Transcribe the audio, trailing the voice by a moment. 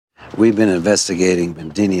we've been investigating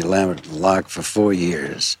Bendini, Lambert, and Locke for 4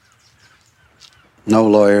 years. No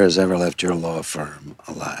lawyer has ever left your law firm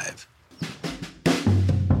alive.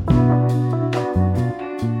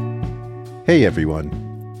 Hey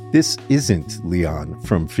everyone, this isn't Leon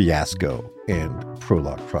from Fiasco and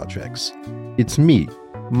Prologue Projects. It's me,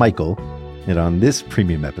 Michael, and on this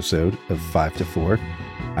premium episode of 5 to 4,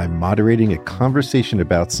 I'm moderating a conversation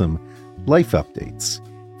about some life updates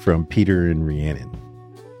from Peter and Rhiannon.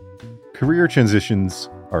 Career transitions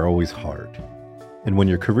are always hard, and when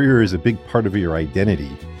your career is a big part of your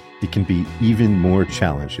identity, it can be even more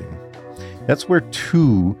challenging. That's where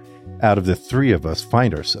 2 out of the 3 of us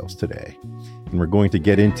find ourselves today, and we're going to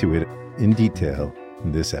get into it in detail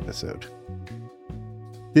in this episode.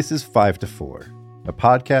 This is 5 to 4, a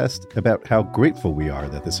podcast about how grateful we are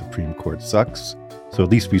that the Supreme Court sucks, so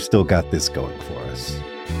at least we've still got this going for us.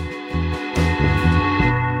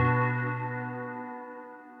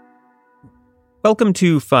 Welcome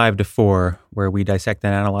to 5 to 4, where we dissect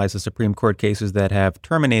and analyze the Supreme Court cases that have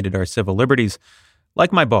terminated our civil liberties,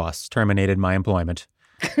 like my boss terminated my employment.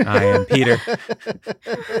 I am Peter.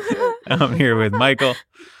 I'm here with Michael.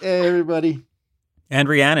 Hey, everybody. And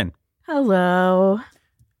Rhiannon. Hello.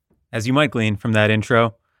 As you might glean from that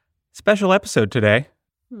intro, special episode today.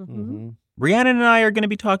 Mm-hmm. Rhiannon and I are going to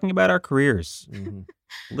be talking about our careers. Mm-hmm.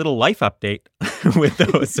 Little life update with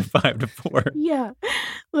those of 5 to 4. Yeah.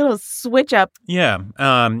 Little switch up. Yeah.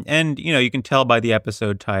 And, you can tell by the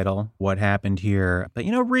episode title what happened here. But,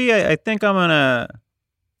 Rhi, I think I'm going to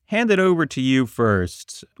hand it over to you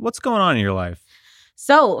first. What's going on in your life?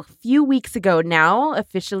 So a few weeks ago now,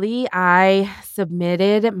 officially, I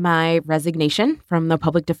submitted my resignation from the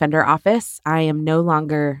public defender office. I am no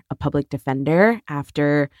longer a public defender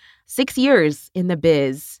after 6 years in the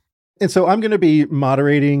biz. And so I'm going to be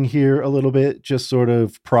moderating here a little bit, just sort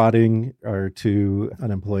of prodding our 2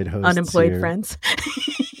 unemployed hosts. Unemployed here. Friends.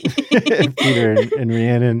 Peter and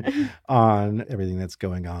Rhiannon on everything that's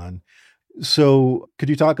going on. So could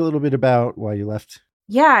you talk a little bit about why you left?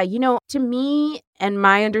 Yeah, to me and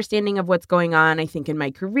my understanding of what's going on, I think in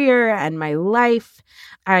my career and my life,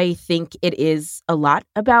 I think it is a lot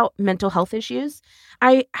about mental health issues.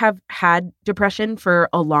 I have had depression for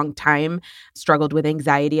a long time, struggled with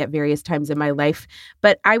anxiety at various times in my life.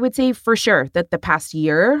 But I would say for sure that the past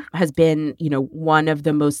year has been, one of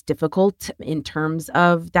the most difficult in terms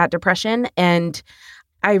of that depression. And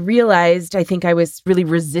I realized, I think I was really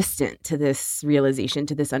resistant to this realization,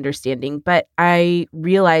 to this understanding, but I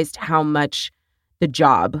realized how much the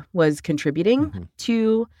job was contributing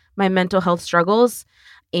to my mental health struggles,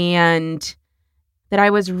 and that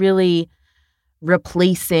I was really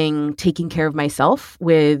replacing taking care of myself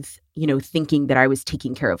with, thinking that I was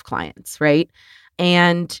taking care of clients, right?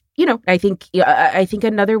 And, I think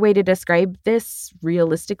another way to describe this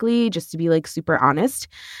realistically, just to be super honest,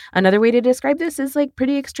 another way to describe this is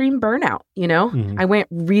pretty extreme burnout, I went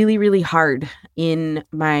really, really hard in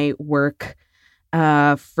my work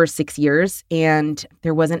for 6 years, and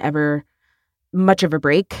there wasn't ever much of a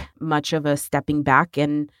break, much of a stepping back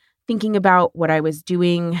and thinking about what I was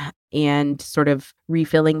doing and sort of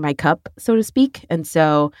refilling my cup, so to speak. And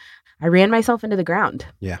so I ran myself into the ground.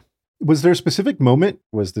 Yeah. Was there a specific moment?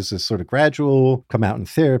 Was this a sort of gradual come out in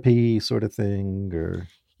therapy sort of thing, or?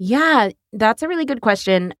 Yeah, that's a really good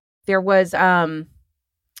question. There was, I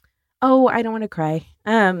don't want to cry.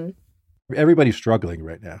 Everybody's struggling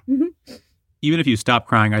right now. Mm-hmm. Even if you stop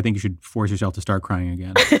crying, I think you should force yourself to start crying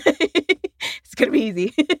again. It's going to be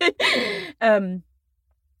easy.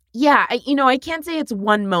 Yeah, I can't say it's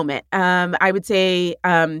one moment. I would say,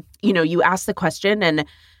 you asked the question, and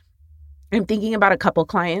I'm thinking about a couple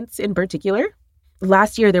clients in particular.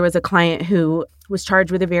 Last year, there was a client who was charged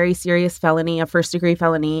with a very serious felony, a first-degree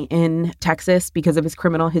felony in Texas because of his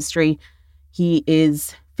criminal history. He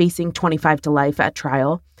is facing 25 to life at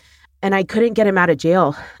trial, and I couldn't get him out of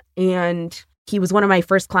jail. And he was one of my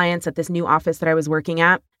first clients at this new office that I was working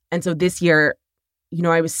at. And so this year,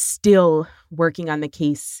 I was still working on the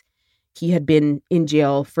case. He had been in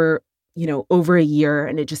jail for, over a year,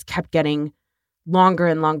 and it just kept getting longer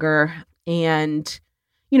and longer. And,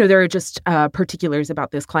 there are just particulars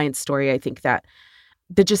about this client's story, I think, that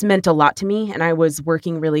just meant a lot to me. And I was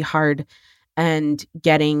working really hard and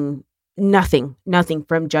getting nothing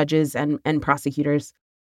from judges and prosecutors.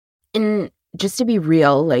 And just to be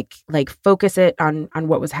real, focus it on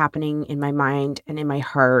what was happening in my mind and in my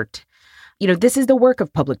heart. This is the work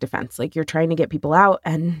of public defense. You're trying to get people out,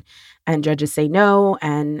 and judges say no.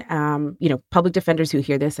 And, public defenders who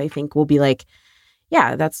hear this, I think, will be like,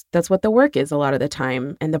 yeah, that's what the work is a lot of the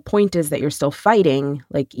time. And the point is that you're still fighting,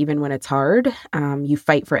 like even when it's hard. You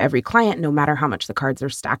fight for every client, no matter how much the cards are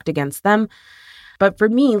stacked against them. But for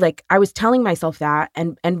me, like I was telling myself that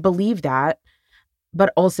and believe that,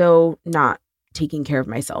 but also not taking care of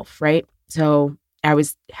myself, right? So I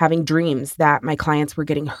was having dreams that my clients were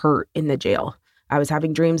getting hurt in the jail. I was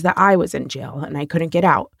having dreams that I was in jail and I couldn't get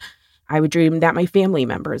out. I would dream that my family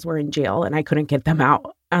members were in jail and I couldn't get them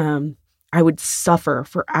out. I would suffer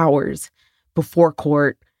for hours before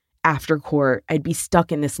court, after court. I'd be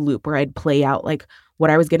stuck in this loop where I'd play out like what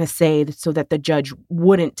I was going to say so that the judge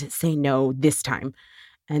wouldn't say no this time.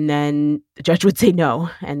 And then the judge would say no.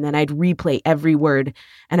 And then I'd replay every word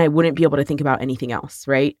and I wouldn't be able to think about anything else,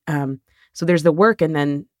 right? So there's the work and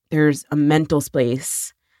then there's a mental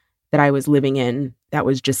space that I was living in that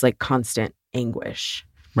was just like constant anguish.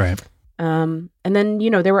 Right. And then,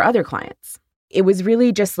 there were other clients. It was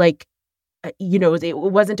really just like, it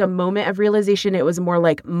wasn't a moment of realization. It was more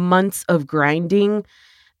like months of grinding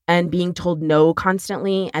and being told no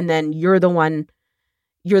constantly. And then you're the one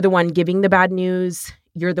giving the bad news.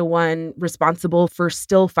 You're the one responsible for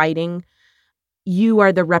still fighting. You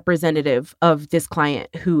are the representative of this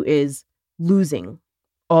client who is losing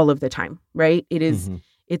all of the time, right? It is,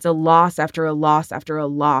 It's a loss after a loss after a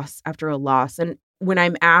loss after a loss. And when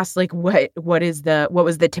I'm asked like what was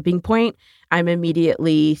the tipping point, I'm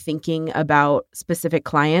immediately thinking about specific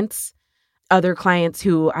clients, other clients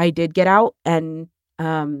who I did get out and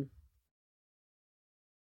don't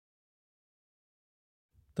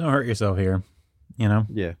hurt yourself here, Yeah.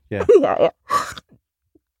 yeah.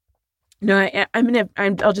 No,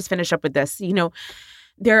 I'll just finish up with this.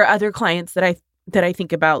 There are other clients that I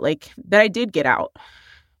think about like that I did get out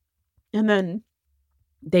and then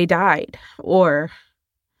they died or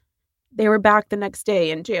they were back the next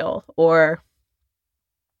day in jail or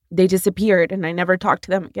they disappeared and I never talked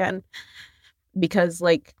to them again because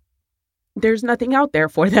like there's nothing out there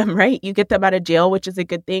for them, right? You get them out of jail, which is a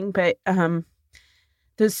good thing, but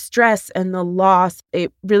the stress and the loss,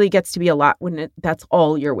 it really gets to be a lot when that's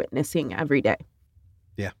all you're witnessing every day.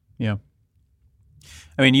 Yeah.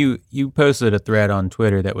 I mean, you posted a thread on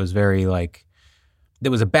Twitter that was very like,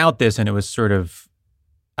 that was about this and it was sort of,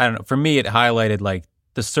 I don't know, for me, it highlighted like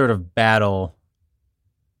the sort of battle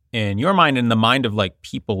in your mind and the mind of like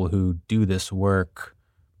people who do this work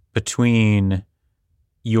between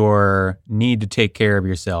your need to take care of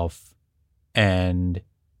yourself and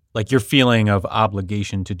like your feeling of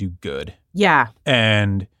obligation to do good. Yeah.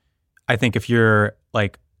 And I think if you're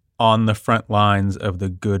like on the front lines of the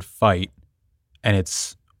good fight and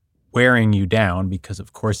it's wearing you down, because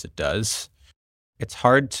of course it does, it's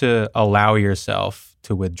hard to allow yourself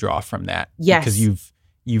to withdraw from that. Yes. Because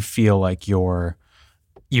you feel like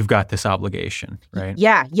you've got this obligation, right?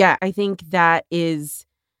 Yeah. I think that is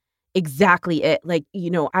exactly it. Like,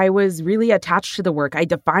 I was really attached to the work. I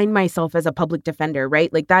defined myself as a public defender,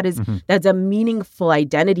 right? Like that's a meaningful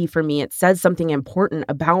identity for me. It says something important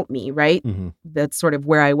about me, right? That's sort of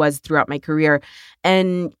where I was throughout my career.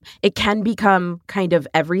 And it can become kind of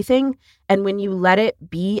everything. And when you let it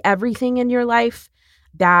be everything in your life,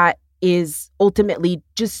 that is ultimately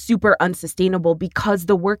just super unsustainable because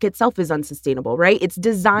the work itself is unsustainable, right? It's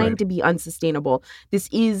designed to be unsustainable. This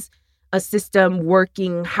is a system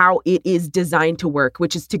working how it is designed to work,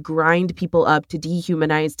 which is to grind people up, to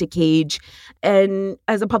dehumanize, to cage. And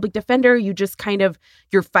as a public defender, you just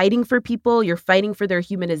you're fighting for people. You're fighting for their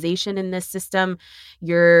humanization in this system.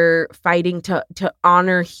 You're fighting to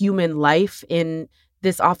honor human life in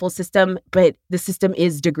this awful system. But the system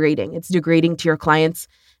is degrading. It's degrading to your clients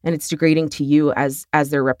and it's degrading to you as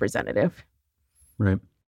their representative. Right.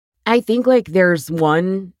 I think like there's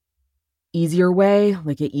one easier way,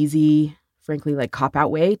 like an easy, frankly, like cop-out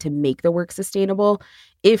way to make the work sustainable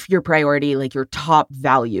if your priority, like your top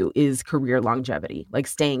value is career longevity, like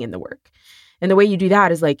staying in the work. And the way you do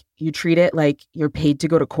that is like you treat it like you're paid to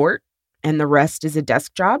go to court and the rest is a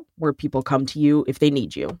desk job where people come to you if they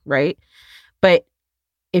need you, right? But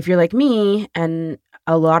if you're like me and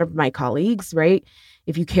a lot of my colleagues, right,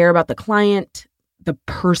 if you care about the client, the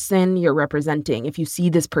person you're representing, if you see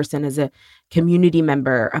this person as a community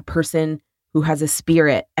member, a person who has a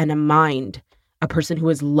spirit and a mind, a person who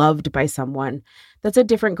is loved by someone, that's a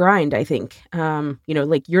different grind, I think.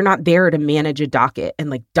 Like you're not there to manage a docket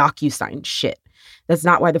and like DocuSign shit. That's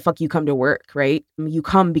not why the fuck you come to work, right? You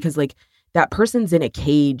come because like that person's in a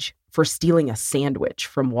cage for stealing a sandwich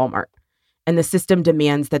from Walmart. And the system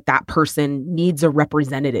demands that person needs a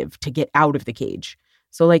representative to get out of the cage.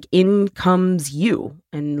 So like in comes you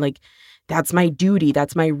and like, that's my duty.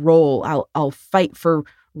 That's my role. I'll fight for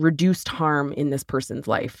reduced harm in this person's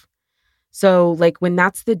life. So like when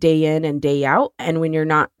that's the day in and day out, and when you're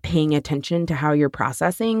not paying attention to how you're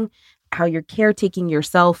processing, how you're caretaking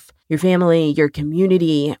yourself, your family, your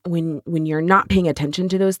community, when you're not paying attention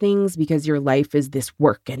to those things because your life is this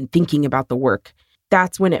work and thinking about the work,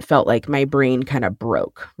 that's when it felt like my brain kind of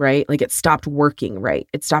broke, right? Like it stopped working right.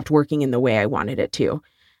 It stopped working in the way I wanted it to.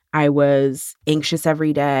 I was anxious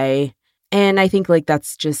every day. And I think like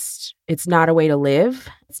that's just, it's not a way to live.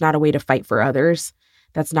 It's not a way to fight for others.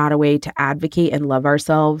 That's not a way to advocate and love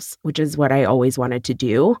ourselves, which is what I always wanted to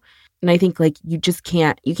do. And I think like you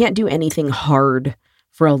can't do anything hard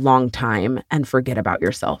for a long time and forget about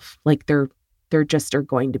yourself. Like there just are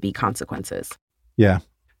going to be consequences. Yeah.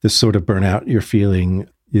 This sort of burnout you're feeling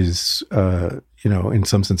is, in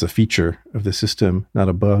some sense, a feature of the system, not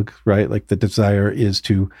a bug, right? Like the desire is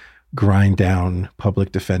to grind down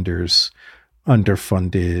public defenders,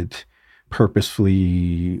 underfunded,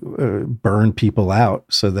 purposefully burn people out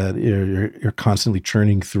so that you're constantly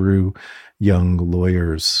churning through young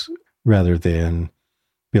lawyers rather than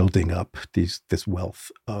building up this wealth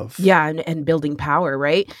of and building power,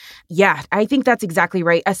 right? Yeah, I think that's exactly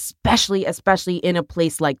right, especially in a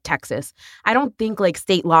place like Texas. I don't think like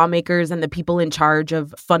state lawmakers and the people in charge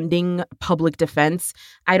of funding public defense,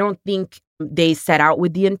 I don't think they set out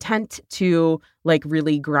with the intent to like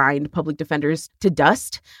really grind public defenders to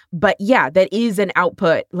dust. But yeah, that is an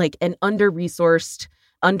output, like an under-resourced,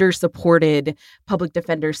 under-supported public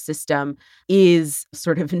defender system is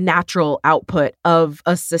sort of natural output of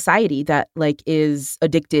a society that like is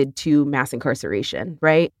addicted to mass incarceration,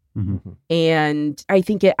 right? Mm-hmm. And I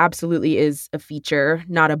think it absolutely is a feature,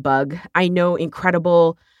 not a bug. I know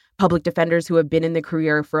incredible public defenders who have been in the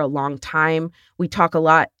career for a long time. We talk a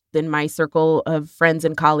lot in my circle of friends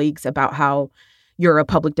and colleagues about how you're a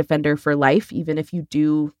public defender for life, even if you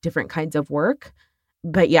do different kinds of work.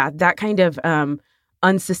 But yeah, that kind of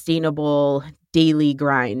unsustainable daily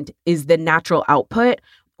grind is the natural output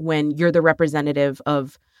when you're the representative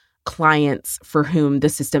of clients for whom the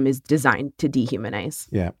system is designed to dehumanize.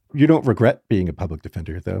 Yeah. You don't regret being a public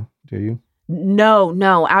defender, though, do you?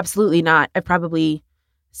 No, absolutely not. I've probably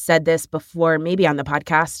said this before, maybe on the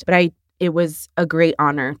podcast, but it was a great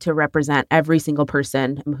honor to represent every single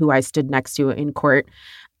person who I stood next to in court.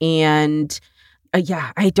 And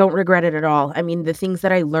I don't regret it at all. I mean, the things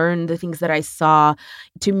that I learned, the things that I saw,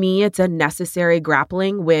 to me, it's a necessary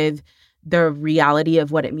grappling with the reality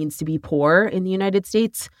of what it means to be poor in the United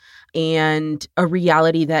States, and a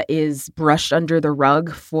reality that is brushed under the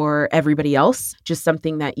rug for everybody else, just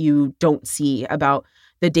something that you don't see about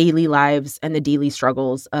the daily lives and the daily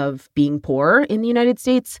struggles of being poor in the United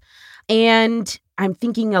States. And I'm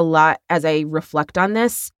thinking a lot as I reflect on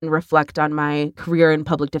this and reflect on my career in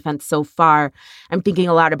public defense so far. I'm thinking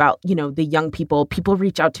a lot about, the young people. People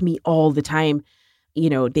reach out to me all the time.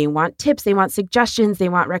 They want tips, they want suggestions, they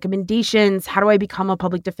want recommendations. How do I become a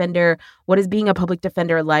public defender? What is being a public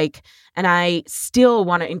defender like? And I still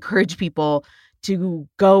want to encourage people to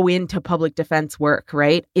go into public defense work,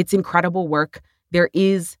 right? It's incredible work. There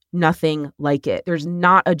is nothing like it. There's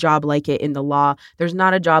not a job like it in the law. There's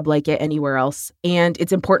not a job like it anywhere else. And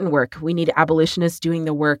it's important work. We need abolitionists doing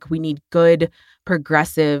the work. We need good,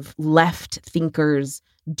 progressive, left thinkers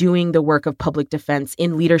doing the work of public defense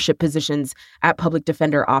in leadership positions at public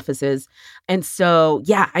defender offices. And so,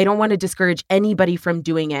 I don't want to discourage anybody from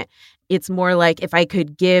doing it. It's more like if I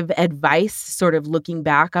could give advice, sort of looking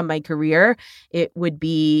back on my career, it would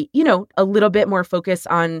be, a little bit more focus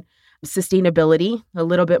on sustainability, a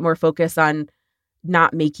little bit more focus on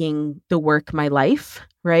not making the work my life,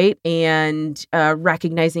 right? And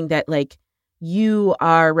recognizing that like you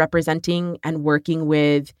are representing and working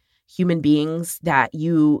with human beings that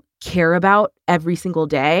you care about every single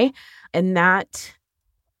day, and that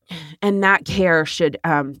care should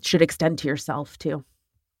extend to yourself too.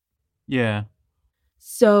 Yeah.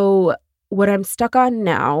 So what I'm stuck on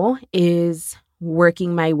now is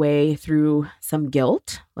working my way through some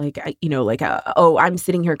guilt. I'm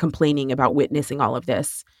sitting here complaining about witnessing all of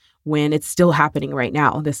this when it's still happening right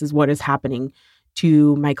now. This is what is happening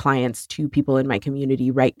to my clients, to people in my community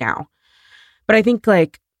right now. But I think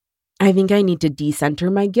I need to decenter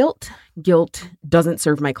my guilt. Guilt doesn't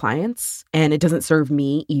serve my clients, and it doesn't serve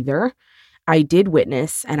me either. I did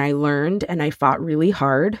witness, and I learned, and I fought really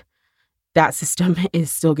hard. That system is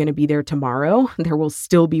still going to be there tomorrow. There will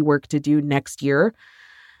still be work to do next year.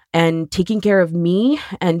 And taking care of me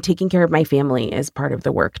and taking care of my family is part of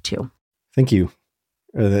the work too. Thank you.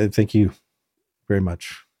 Thank you very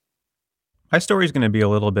much. My story is going to be a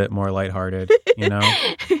little bit more lighthearted,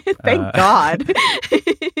 Thank God.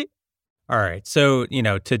 All right. So,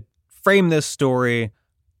 to frame this story,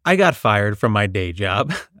 I got fired from my day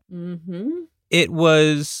job. Mm-hmm. It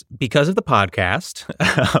was because of the podcast.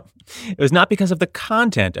 It was not because of the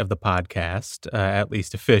content of the podcast, at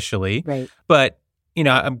least officially. Right. But,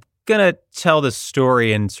 I'm going to tell the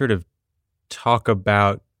story and sort of talk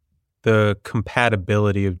about the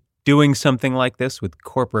compatibility of doing something like this with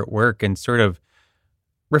corporate work and sort of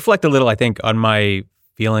reflect a little, I think, on my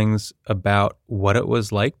feelings about what it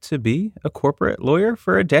was like to be a corporate lawyer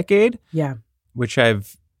for a decade. Yeah. Which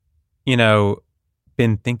I've,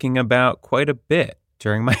 been thinking about quite a bit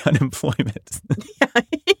during my unemployment.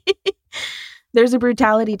 There's a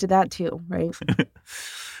brutality to that too, right?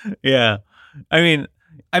 Yeah. I mean,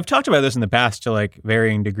 I've talked about this in the past to like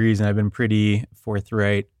varying degrees, and I've been pretty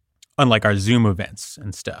forthright on like our Zoom events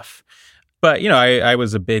and stuff. But, I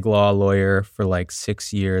was a big law lawyer for like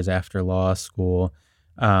 6 years after law school.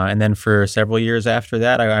 And then for several years after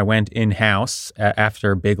that, I went in-house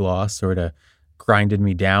after big law sort of grinded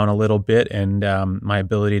me down a little bit, and my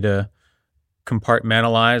ability to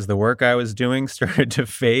compartmentalize the work I was doing started to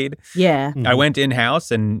fade. Yeah. I went in-house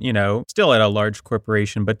and, still at a large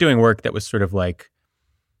corporation, but doing work that was sort of like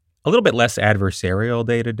a little bit less adversarial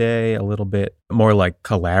day to day, a little bit more like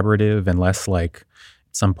collaborative and less like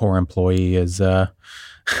some poor employee is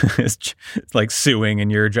like suing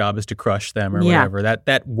and your job is to crush them or whatever.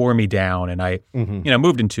 That wore me down, and I,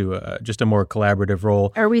 moved into just a more collaborative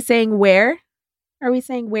role. Are we saying where?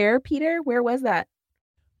 Peter? Where was that?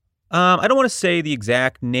 I don't want to say the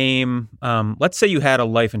exact name. Let's say you had a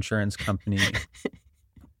life insurance company,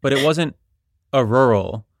 but it wasn't a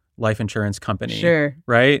rural life insurance company. Sure.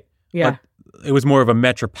 Right? Yeah. But it was more of a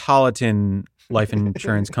metropolitan life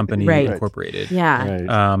insurance company Right. incorporated. Yeah.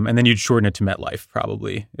 Right. And then you'd shorten it to MetLife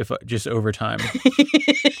probably, if just over time.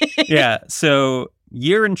 Yeah. So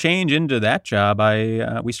year and change into that job,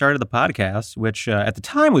 we started the podcast, which at the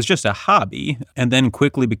time was just a hobby, and then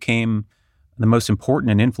quickly became the most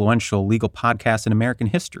important and influential legal podcast in American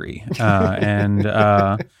history. That's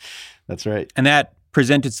right. And that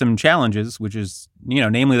presented some challenges, which is,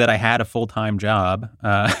 namely that I had a full-time job.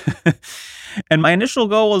 And my initial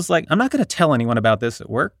goal was like, I'm not going to tell anyone about this at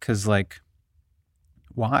work because, like,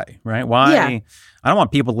 why, right? Why? Yeah. I don't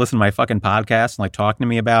want people to listen to my fucking podcast and, like, talking to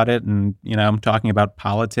me about it. And, I'm talking about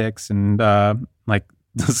politics and, like,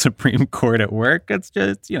 the Supreme Court at work. It's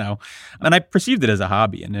just, and I perceived it as a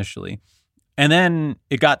hobby initially. And then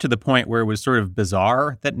it got to the point where it was sort of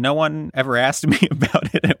bizarre that no one ever asked me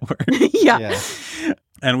about it at work. Yeah.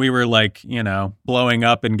 And we were like, blowing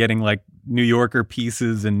up and getting like New Yorker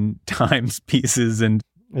pieces and Times pieces. And,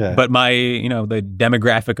 but my, the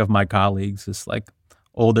demographic of my colleagues is like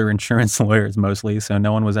older insurance lawyers mostly. So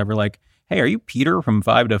no one was ever like, hey, are you Peter from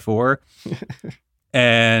 5 to 4?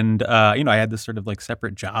 And, I had this sort of like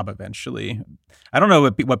separate job eventually. I don't know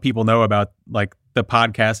what people know about like the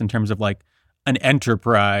podcast in terms of like an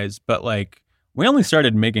enterprise, but like we only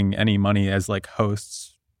started making any money as like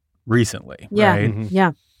hosts recently. Yeah. Right? Mm-hmm.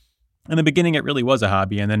 Yeah. In the beginning, it really was a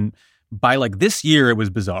hobby. And then by like this year, it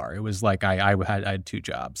was bizarre. It was like I had 2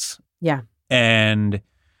 jobs. Yeah. And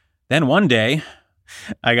then one day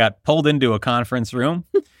I got pulled into a conference room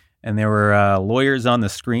and there were lawyers on the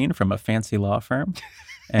screen from a fancy law firm.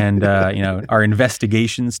 And, our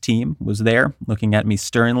investigations team was there looking at me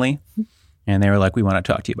sternly. And they were like, we want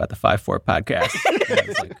to talk to you about the 5-4 podcast. And I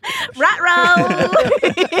was like,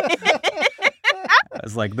 I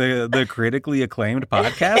was like, the critically acclaimed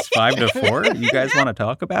podcast, 5 to 4? You guys want to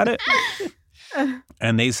talk about it?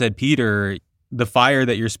 And they said, Peter, the fire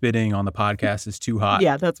that you're spitting on the podcast is too hot.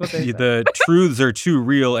 Yeah, that's what they said. The truths are too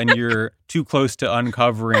real and you're too close to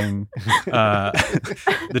uncovering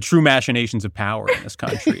the true machinations of power in this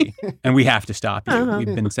country. And we have to stop you. Uh-huh.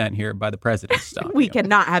 We've been sent here by the president to stop We you.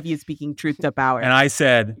 cannot have you speaking truth to power. And I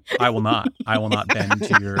said, I will not. I will not bend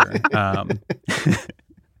to your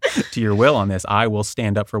to your will on this. I will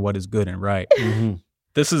stand up for what is good and right. Mm-hmm.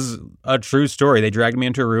 This is a true story. They dragged me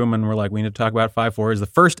into a room and were like, we need to talk about 5-4. It's the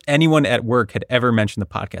first anyone at work had ever mentioned the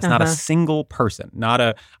podcast. Not a single person.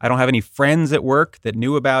 I don't have any friends at work that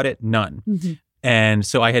knew about it. None. Mm-hmm. And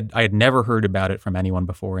so I had never heard about it from anyone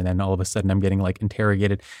before. And then all of a sudden I'm getting like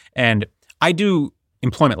interrogated. And I do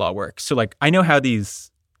employment law work. So like I know how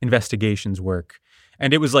these investigations work.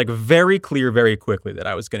 And it was like very clear very quickly that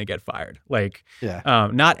I was going to get fired. Like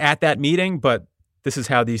not at that meeting, but this is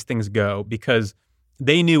how these things go because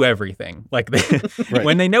they knew everything. Like Right.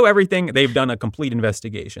 When they know everything, they've done a complete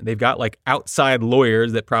investigation. They've got like outside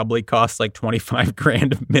lawyers that probably cost like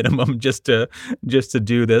 $25,000 minimum just to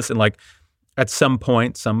do this. And like at some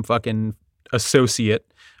point, some fucking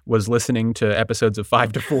associate was listening to episodes of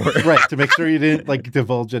 5 to 4. Right, to make sure you didn't like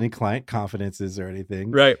divulge any client confidences or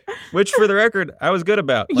anything. Right. Which, for the record, I was good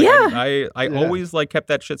about. Like, I always like kept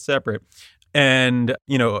that shit separate. And,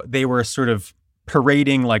 they were sort of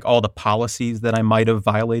parading like all the policies that I might have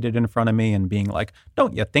violated in front of me and being like,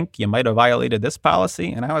 don't you think you might have violated this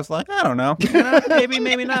policy? And I was like, I don't know. Maybe,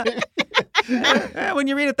 maybe not. When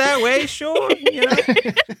you read it that way, sure.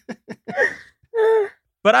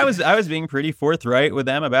 But I was being pretty forthright with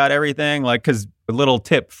them about everything. Like, because a little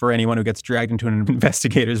tip for anyone who gets dragged into an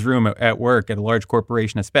investigator's room at work, at a large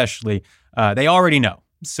corporation especially, they already know.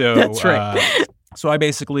 So that's right. So I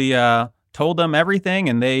basically told them everything,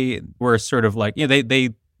 and they were sort of like, they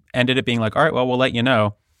ended up being like, all right, well, we'll let you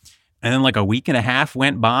know. And then like a week and a half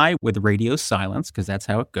went by with radio silence, because that's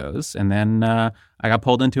how it goes. And then I got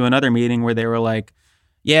pulled into another meeting where they were like,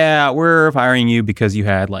 yeah, we're firing you because you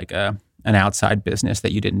had like an outside business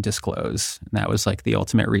that you didn't disclose. And that was like the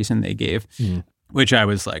ultimate reason they gave, which I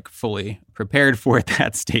was like fully prepared for at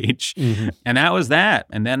that stage. Mm-hmm. And that was that.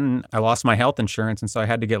 And then I lost my health insurance, and so I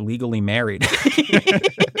had to get legally married.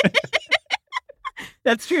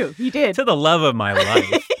 That's true. You did. To the love of my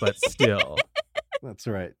life, but still. That's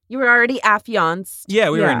right. You were already affianced. Yeah,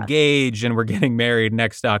 we were engaged and we're getting married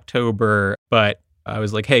next October. But I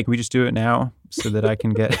was like, hey, can we just do it now so that I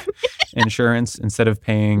can get insurance instead of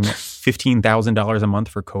paying $15,000 a month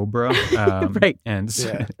for Cobra? Right. And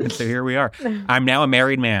so here we are. I'm now a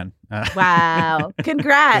married man. Wow.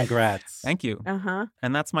 Congrats. Congrats. Thank you. Uh-huh.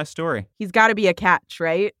 And that's my story. He's got to be a catch,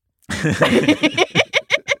 right?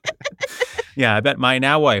 Yeah, I bet my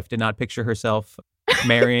now wife did not picture herself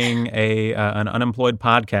marrying an unemployed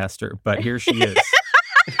podcaster, but here she is.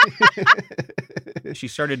 She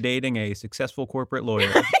started dating a successful corporate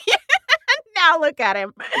lawyer. Now look at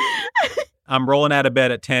him. I'm rolling out of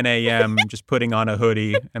bed at 10 a.m., just putting on a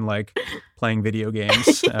hoodie and like playing video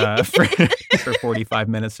games for 45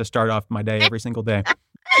 minutes to start off my day every single day.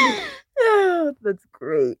 Oh, that's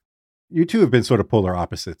great. You two have been sort of polar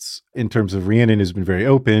opposites in terms of Rhiannon has been very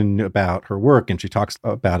open about her work, and she talks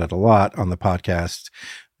about it a lot on the podcast,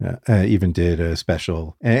 even did a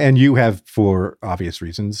special. And you have, for obvious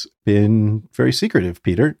reasons, been very secretive,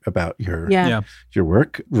 Peter, about your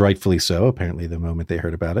work. Rightfully so. Apparently, the moment they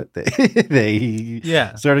heard about it, they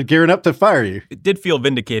started gearing up to fire you. It did feel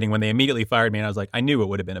vindicating when they immediately fired me, and I was like, I knew it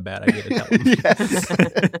would have been a bad idea to tell them. Yes.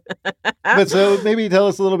 But so maybe tell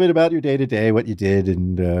us a little bit about your day-to-day, what you did,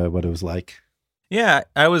 and what it was like. Yeah,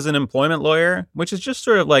 I was an employment lawyer, which is just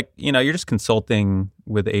sort of like, you're just consulting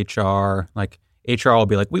with HR. Like, HR will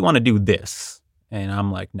be like, we want to do this. And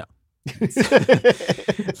I'm like, no.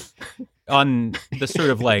 On the sort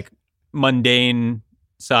of like mundane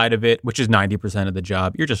side of it, which is 90% of the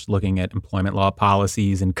job, you're just looking at employment law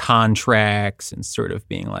policies and contracts and sort of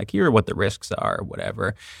being like, here are what the risks are, or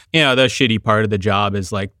whatever. The shitty part of the job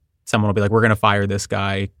is like, someone will be like, we're going to fire this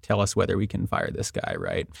guy. Tell us whether we can fire this guy,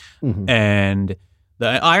 right? Mm-hmm. And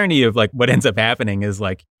the irony of like what ends up happening is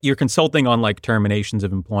like you're consulting on like terminations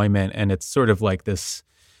of employment, and it's sort of like this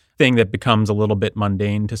thing that becomes a little bit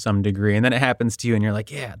mundane to some degree. And then it happens to you and you're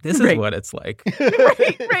like, yeah, this is what it's like.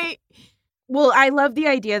 Right. Well, I love the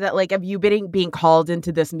idea that like of you being called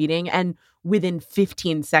into this meeting and within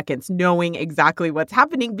 15 seconds knowing exactly what's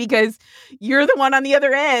happening because you're the one on the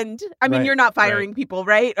other end. I mean, you're not firing people,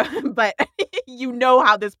 right? But you know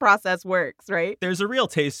how this process works, right? There's a real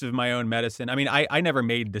taste of my own medicine. I mean, I never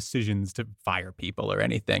made decisions to fire people or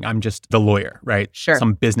anything. I'm just the lawyer, right? Sure.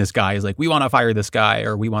 Some business guy is like, we want to fire this guy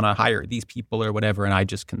or we want to hire these people or whatever. And I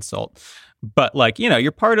just consult. But like,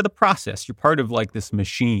 you're part of the process. You're part of like this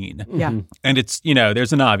machine. Yeah. And it's,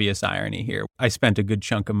 there's an obvious irony here. I spent a good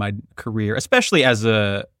chunk of my career, especially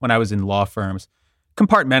when I was in law firms,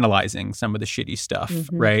 compartmentalizing some of the shitty stuff,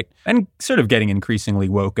 right? And sort of getting increasingly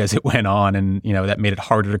woke as it went on. And, that made it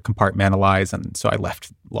harder to compartmentalize. And so I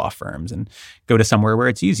left law firms and go to somewhere where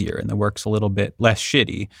it's easier and the work's a little bit less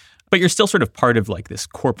shitty. But you're still sort of part of like this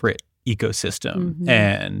corporate ecosystem.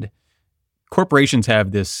 And corporations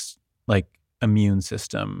have this like immune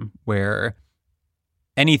system where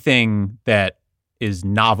anything that is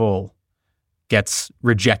novel gets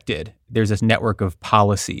rejected. There's this network of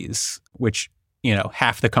policies, which,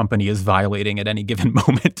 half the company is violating at any given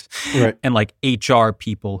moment. Right. And like HR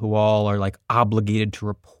people who all are like obligated to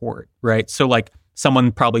report, right? So like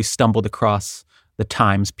someone probably stumbled across the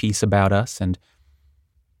Times piece about us and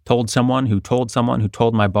told someone who told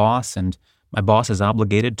my boss, and my boss is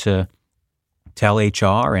obligated to tell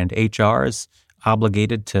HR, and HR is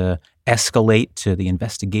obligated to escalate to the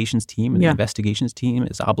investigations team, and the investigations team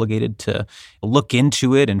is obligated to look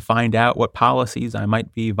into it and find out what policies I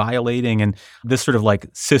might be violating. And this sort of like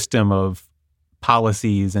system of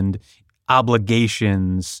policies and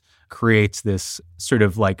obligations creates this sort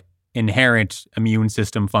of like inherent immune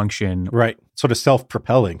system function. Right. Sort of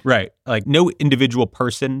self-propelling. Right. Like no individual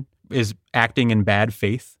person is acting in bad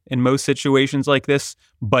faith in most situations like this.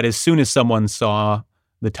 But as soon as someone saw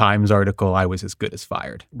the Times article, I was as good as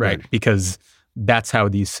fired. Right. Because that's how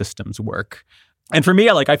these systems work. And for me,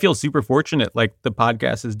 I feel super fortunate. Like the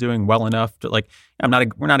podcast is doing well enough to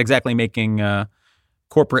we're not exactly making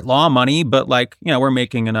corporate law money, but we're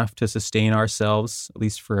making enough to sustain ourselves, at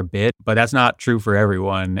least for a bit. But that's not true for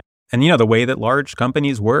everyone. And, the way that large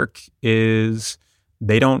companies work is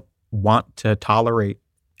they don't want to tolerate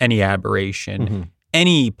any aberration,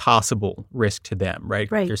 any possible risk to them, right?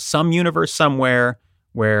 There's some universe somewhere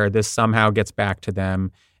where this somehow gets back to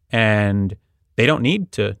them, and they don't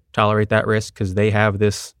need to tolerate that risk because they have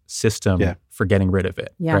this system for getting rid of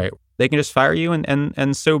it, right? They can just fire you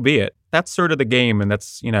and so be it. That's sort of the game. And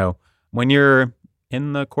that's, when you're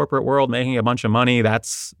in the corporate world making a bunch of money,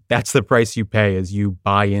 that's the price you pay, is you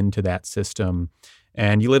buy into that system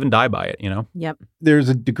and you live and die by it, Yep. There's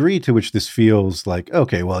a degree to which this feels like,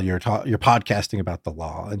 okay, well, you're podcasting about the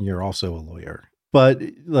law and you're also a lawyer. But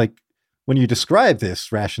when you describe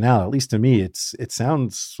this rationale, at least to me, it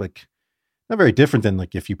sounds like not very different than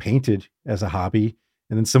if you painted as a hobby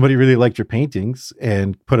and then somebody really liked your paintings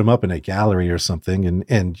and put them up in a gallery or something,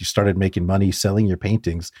 and you started making money selling your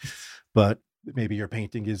paintings, but maybe your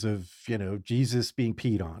painting is of, Jesus being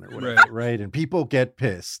peed on or whatever, right? And people get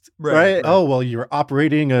pissed, right? Oh, well, you're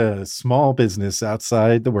operating a small business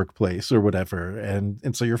outside the workplace or whatever.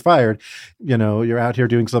 And so you're fired. You're out here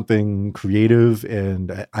doing something creative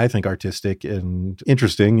and I think artistic and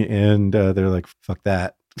interesting. And they're like, fuck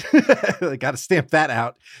that. I got to stamp that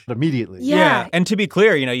out immediately. Yeah. And to be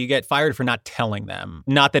clear, you get fired for not telling them.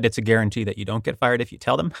 Not that it's a guarantee that you don't get fired if you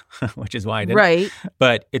tell them, which is why I didn't. Right.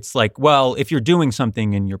 But it's well, if you're doing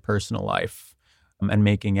something in your personal life and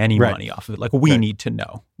making any money off of it, we need to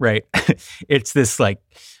know, right? It's this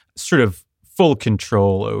sort of full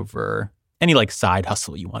control over any side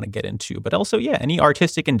hustle you want to get into, but also, any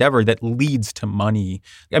artistic endeavor that leads to money.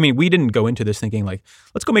 I mean, we didn't go into this thinking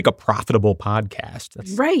let's go make a profitable podcast.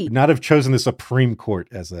 That's right. Not have chosen the Supreme Court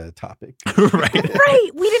as a topic. Right. Right.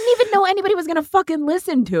 We didn't even know anybody was going to fucking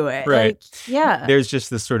listen to it. Right. Yeah. There's just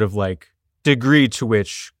this sort of degree to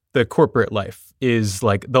which the corporate life is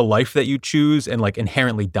the life that you choose and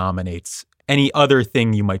inherently dominates any other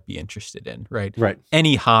thing you might be interested in. Right. Right.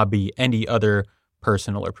 Any hobby, any other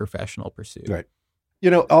personal or professional pursuit. Right.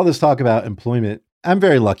 All this talk about employment, I'm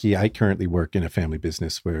very lucky. I currently work in a family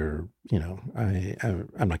business where, I'm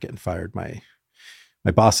not getting fired. My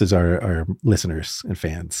bosses are listeners and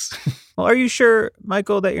fans. Well, are you sure,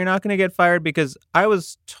 Michael, that you're not going to get fired? Because I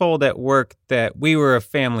was told at work that we were a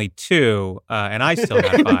family too, and I still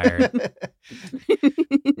got fired.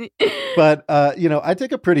 But, I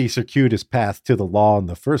take a pretty circuitous path to the law in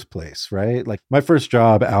the first place, right? My first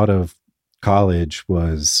job out of college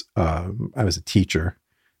was I was a teacher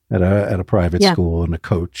at a private school and a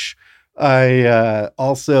coach. I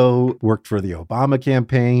also worked for the Obama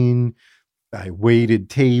campaign. I waited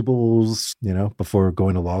tables, before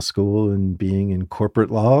going to law school and being in corporate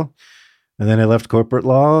law. And then I left corporate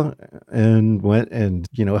law and went and,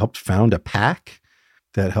 helped found a PAC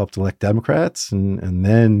that helped elect Democrats, and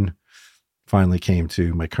then finally came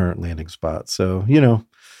to my current landing spot. So,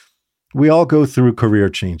 we all go through career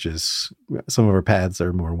changes. Some of our paths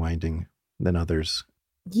are more winding than others.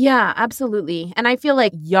 Yeah, absolutely. And I feel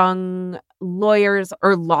like young lawyers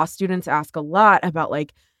or law students ask a lot about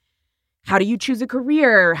how do you choose a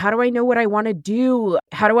career? How do I know what I want to do?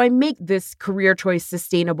 How do I make this career choice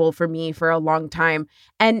sustainable for me for a long time?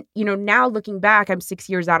 And, now looking back, I'm 6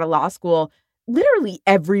 years out of law school. Literally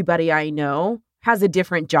everybody I know has a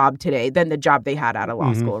different job today than the job they had out of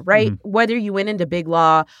law school, right? Whether you went into big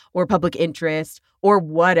law or public interest or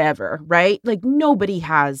whatever, right? Nobody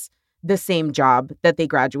has the same job that they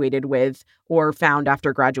graduated with or found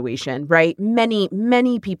after graduation, right? Many,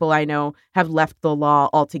 many people I know have left the law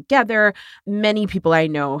altogether. Many people I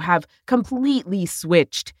know have completely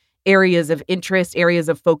switched areas of interest, areas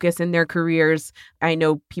of focus in their careers. I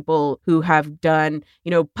know people who have done,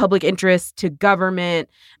 public interest to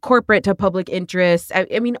government, corporate to public interest.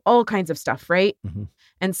 I mean, all kinds of stuff, right?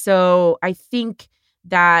 And so I think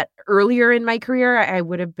that earlier in my career, I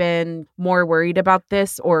would have been more worried about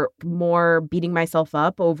this or more beating myself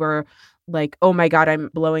up over oh my God, I'm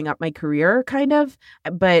blowing up my career kind of.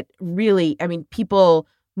 But really, I mean, people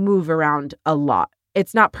move around a lot.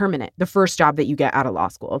 It's not permanent, the first job that you get out of law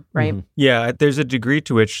school, right? Yeah, there's a degree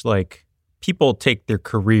to which people take their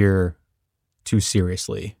career too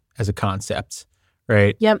seriously as a concept,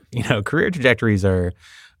 right? Yep. Career trajectories are,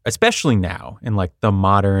 especially now in like the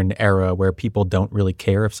modern era where people don't really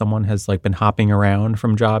care if someone has like been hopping around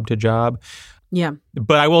from job to job. Yeah.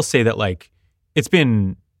 But I will say that like it's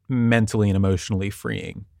been mentally and emotionally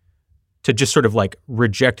freeing to just sort of like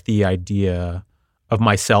reject the idea of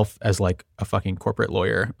myself as like a fucking corporate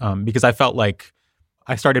lawyer, because I felt like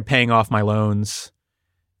I started paying off my loans,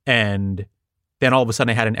 and then all of a sudden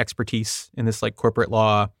I had an expertise in this like corporate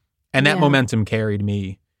law, and that momentum carried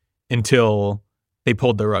me until they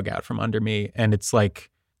pulled the rug out from under me. And it's like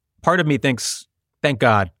part of me thinks, thank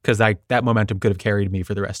God, because that momentum could have carried me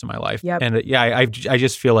for the rest of my life. Yep. And I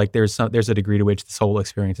just feel like there's a degree to which this whole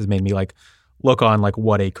experience has made me like look on like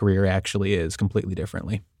what a career actually is completely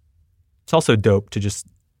differently. It's also dope to just,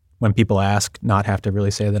 when people ask, not have to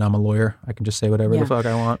really say that I'm a lawyer. I can just say whatever the fuck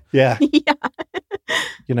I want. Yeah. Yeah.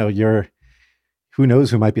 Who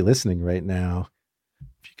knows who might be listening right now.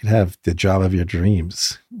 If you could have the job of your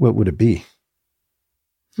dreams, what would it be?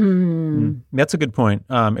 That's a good point.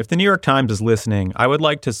 If the New York Times is listening, I would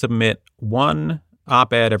like to submit one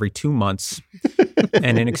op-ed every 2 months.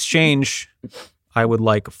 And in exchange, I would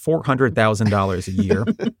like $400,000 a year.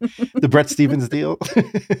 The Brett Stevens deal?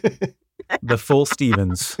 The full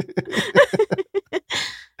Stevens.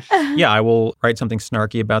 Yeah, I will write something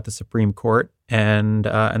snarky about the Supreme Court, and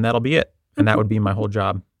that'll be it. And that would be my whole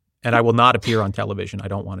job. And I will not appear on television. I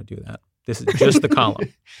don't want to do that. This is just the column.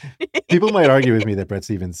 People might argue with me that Brett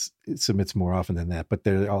Stevens submits more often than that, but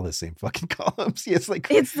they're all the same fucking columns. It's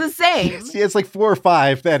the same. It's like 4 or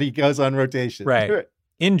 5 that he goes on rotation. Right.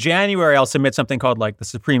 In January, I'll submit something called like the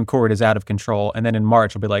Supreme Court is out of control. And then in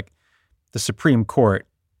March, I'll be like, the Supreme Court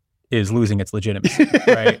is losing its legitimacy.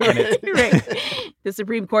 Right. Right. The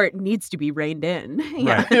Supreme Court needs to be reined in.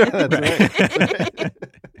 Yeah. Right. Yeah, that's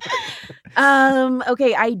right.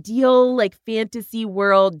 Okay, ideal like fantasy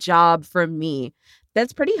world job for me.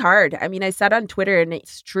 That's pretty hard. I mean, I said on Twitter, and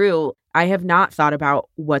it's true, I have not thought about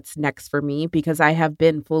what's next for me because I have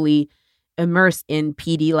been fully immersed in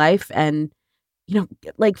PD life. And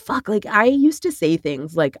I used to say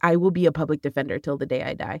things like, I will be a public defender till the day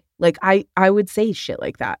I die. Like I would say shit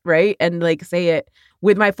like that, right? And like say it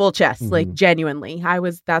with my full chest, like genuinely.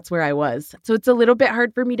 That's where I was. So it's a little bit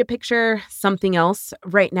hard for me to picture something else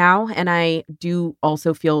right now. And I do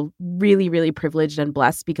also feel really, really privileged and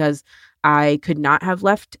blessed because I could not have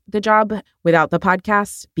left the job without the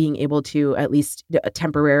podcast, being able to at least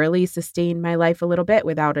temporarily sustain my life a little bit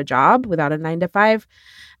without a job, without a 9-to-5,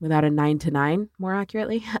 without a 9-to-9, more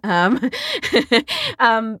accurately. But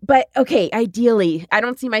okay, ideally, I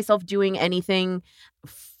don't see myself doing anything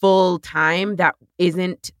full time that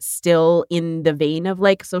isn't still in the vein of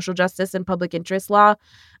like social justice and public interest law.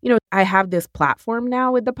 I have this platform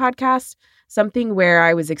now with the podcast, something where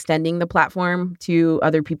I was extending the platform to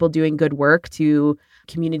other people doing good work, to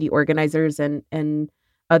community organizers and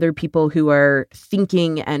other people who are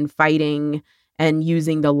thinking and fighting and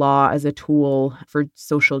using the law as a tool for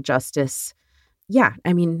social justice. Yeah,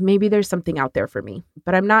 I mean, maybe there's something out there for me,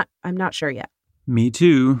 but I'm not sure yet. Me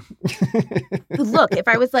too. Look, if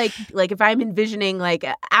I was like if I'm envisioning like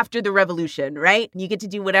after the revolution, right? You get to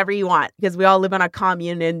do whatever you want because we all live on a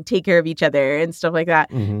commune and take care of each other and stuff like that.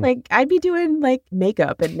 Mm-hmm. Like I'd be doing like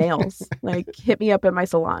makeup and nails. Like hit me up at my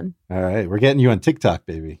salon. All right. We're getting you on TikTok,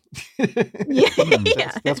 baby.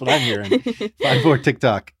 That's what I'm hearing. 5-4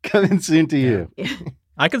 TikTok coming soon to you. Yeah.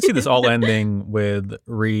 I could see this all ending with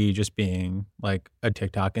Rhi just being like a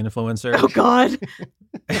TikTok influencer. Oh, God.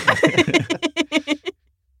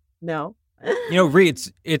 No.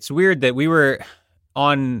 Rhi, it's weird that we were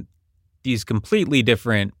on these completely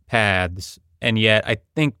different paths. And yet I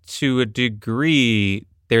think to a degree,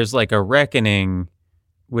 there's like a reckoning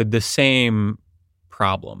with the same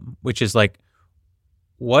problem, which is like,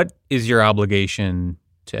 what is your obligation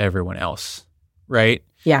to everyone else? Right?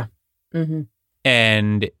 Yeah. Mm-hmm.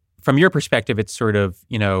 And from your perspective, it's sort of,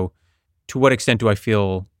 to what extent do I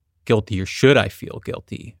feel guilty or should I feel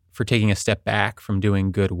guilty for taking a step back from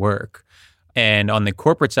doing good work? And on the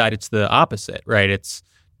corporate side, it's the opposite, right? It's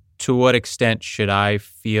to what extent should I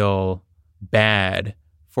feel bad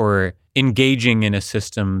for engaging in a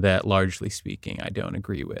system that, largely speaking, I don't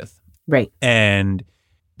agree with? Right. And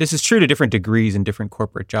this is true to different degrees in different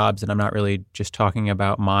corporate jobs. And I'm not really just talking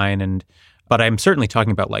about mine, but I'm certainly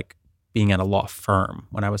talking about like being at a law firm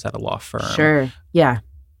when I was at a law firm. Sure. Yeah.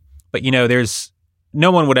 But, there's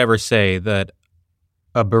no one would ever say that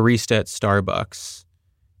a barista at Starbucks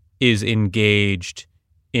is engaged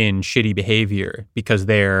in shitty behavior because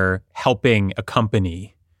they're helping a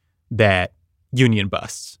company that union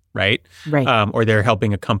busts, right? Right. Or they're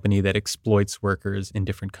helping a company that exploits workers in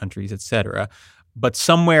different countries, et cetera. But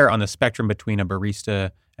somewhere on the spectrum between a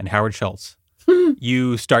barista and Howard Schultz,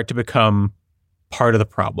 you start to become part of the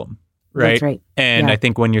problem, right? That's right. And Yeah. I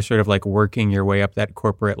think when you're sort of like working your way up that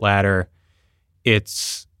corporate ladder,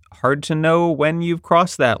 it's hard to know when you've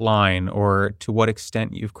crossed that line or to what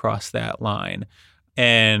extent you've crossed that line.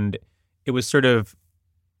 And it was sort of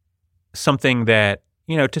something that,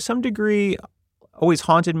 to some degree always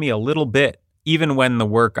haunted me a little bit, even when the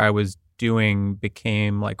work I was doing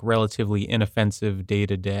became like relatively inoffensive day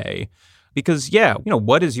to day. Because,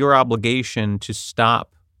 what is your obligation to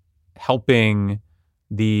stop helping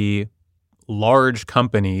the large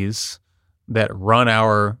companies that run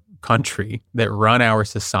our country, that run our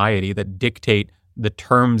society, that dictate the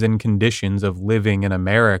terms and conditions of living in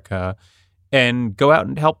America, and go out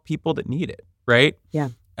and help people that need it, right? Yeah.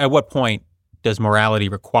 At what point does morality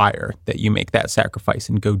require that you make that sacrifice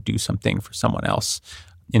and go do something for someone else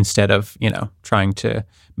instead of, trying to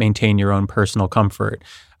maintain your own personal comfort?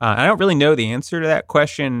 I don't really know the answer to that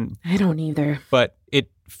question. I don't either. But it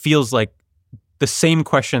feels like the same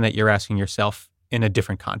question that you're asking yourself in a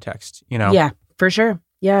different context, Yeah, for sure.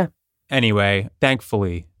 Yeah. Anyway,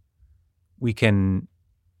 thankfully, we can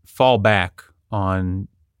fall back on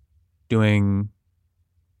doing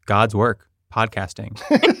God's work, podcasting.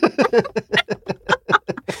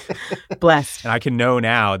 Blessed. And I can know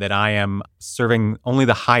now that I am serving only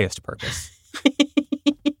the highest purpose.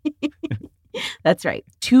 That's right.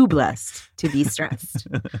 Too blessed to be stressed.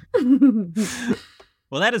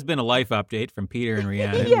 Well, that has been a life update from Peter and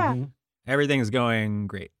Rhiannon. Yeah. Everything's going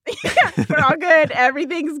great. We're all good.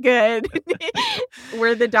 Everything's good.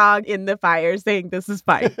 We're the dog in the fire saying this is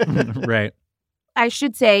fine. Right. I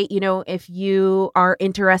should say, if you are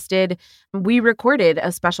interested, we recorded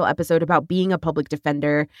a special episode about being a public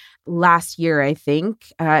defender last year, I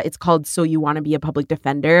think. It's called So You Want to Be a Public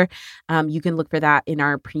Defender. You can look for that in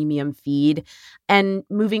our premium feed. And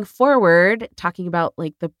moving forward, talking about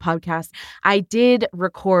like the podcast, I did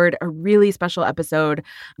record a really special episode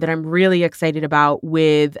that I'm really excited about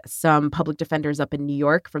with some public defenders up in New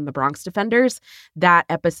York from the Bronx Defenders. That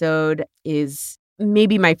episode is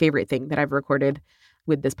maybe my favorite thing that I've recorded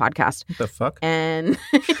with this podcast. What the fuck? And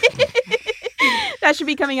that should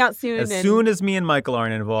be coming out soon. As soon as me and Michael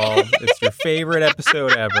aren't involved, it's your favorite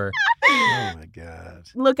episode ever. Oh, my God.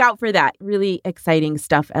 Look out for that. Really exciting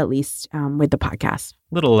stuff, at least with the podcast.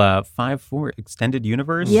 Little 5-4 extended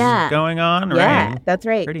universe going on, right? Yeah, that's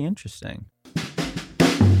right. Pretty interesting.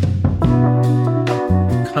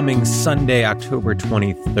 Coming Sunday, October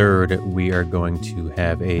 23rd, we are going to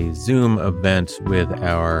have a Zoom event with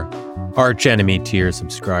our arch enemy tier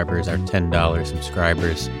subscribers, our $10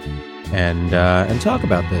 subscribers, and talk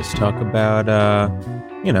about this. Talk about,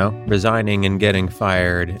 resigning and getting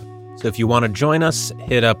fired. So if you want to join us,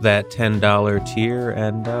 hit up that $10 tier,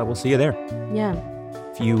 and we'll see you there. Yeah.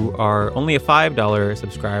 If you are only a $5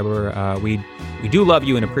 subscriber, we do love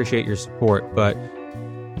you and appreciate your support, but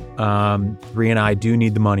Rhea and I do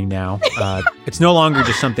need the money now. It's no longer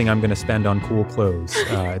just something I'm going to spend on cool clothes.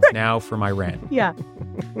 It's now for my rent. Yeah.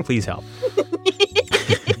 Please help.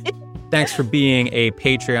 Thanks for being a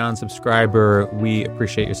Patreon subscriber. We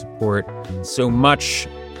appreciate your support so much.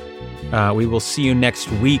 We will see you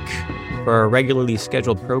next week for our regularly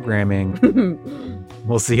scheduled programming.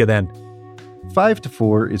 We'll see you then. 5 to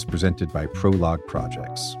 4 is presented by Prologue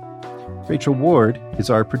Projects. Rachel Ward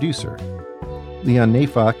is our producer. Leon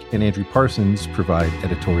Nafok and Andrew Parsons provide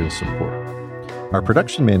editorial support. Our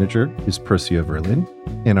production manager is Persia Verlin,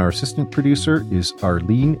 and our assistant producer is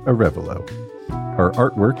Arlene Arevalo. Our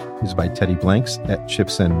artwork is by Teddy Blanks at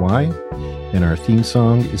Chips NY, and our theme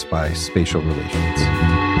song is by Spatial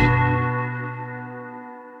Relations.